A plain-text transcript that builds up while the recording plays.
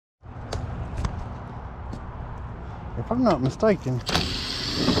if I'm not mistaken,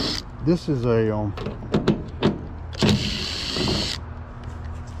 this is a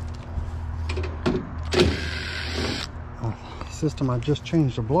system I just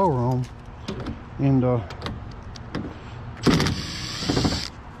changed the blower on, and the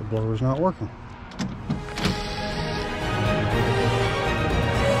blower's not working.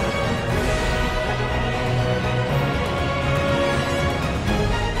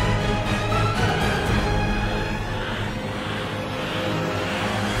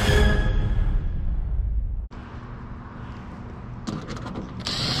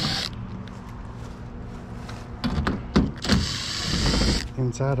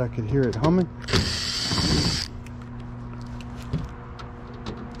 Inside I could hear it humming.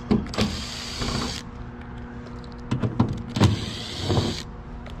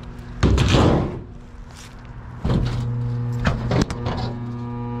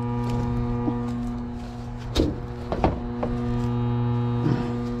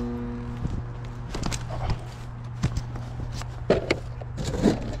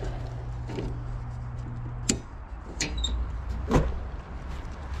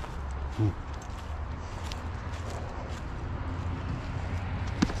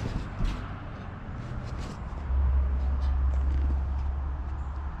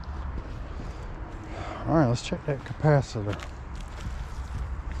 All right, let's check that capacitor.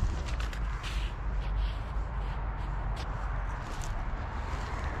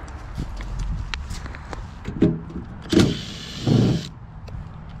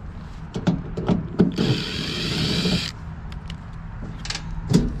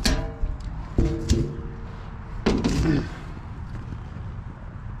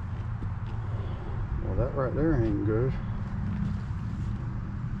 Well, that right there ain't good.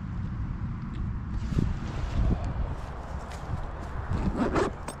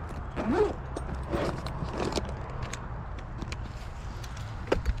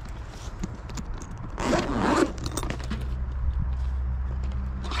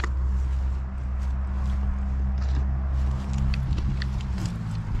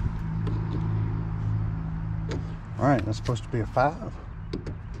 All right, that's supposed to be a 5.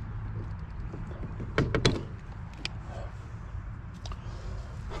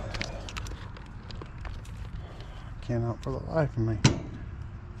 Cannot for the life of me.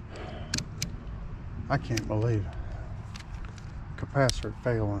 I can't believe it. Capacitor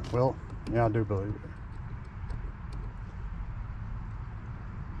failing. Well, yeah, I do believe it.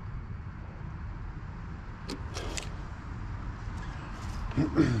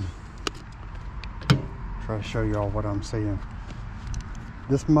 Try to show y'all what I'm seeing.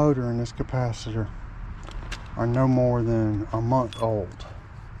 This motor and this capacitor are no more than a month old.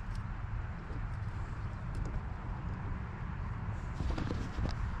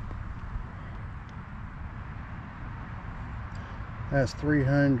 That's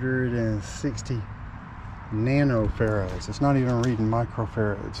 360 nanofarads. It's not even reading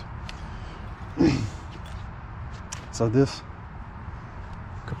microfarads. So this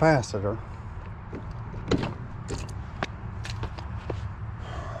capacitor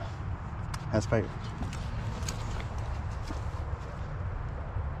has failed.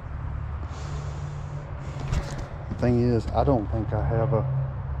 The thing is, I don't think I have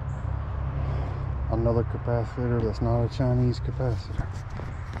another capacitor that's not a Chinese capacitor.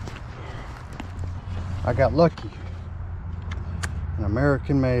 I got lucky. An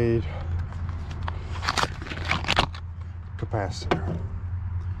American-made capacitor.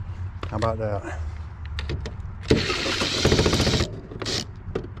 How about that?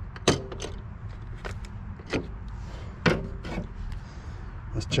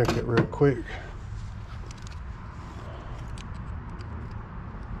 Let's check it real quick.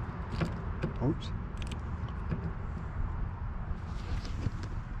 Oops.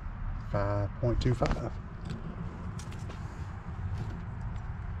 5.25.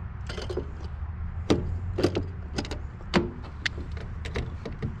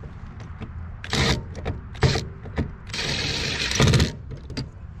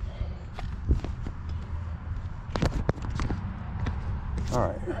 All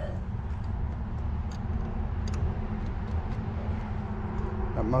right.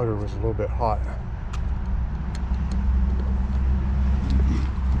 That motor was a little bit hot.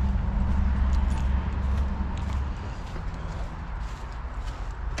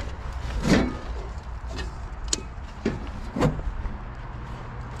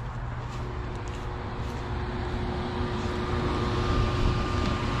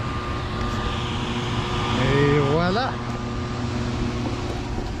 Voila!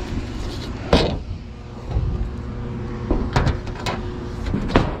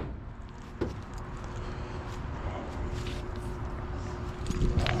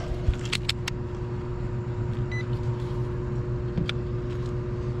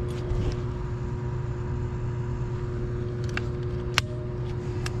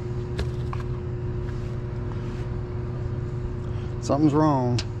 Something's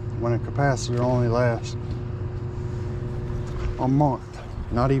wrong when a capacitor only lasts a month,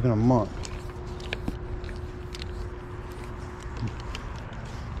 not even a month.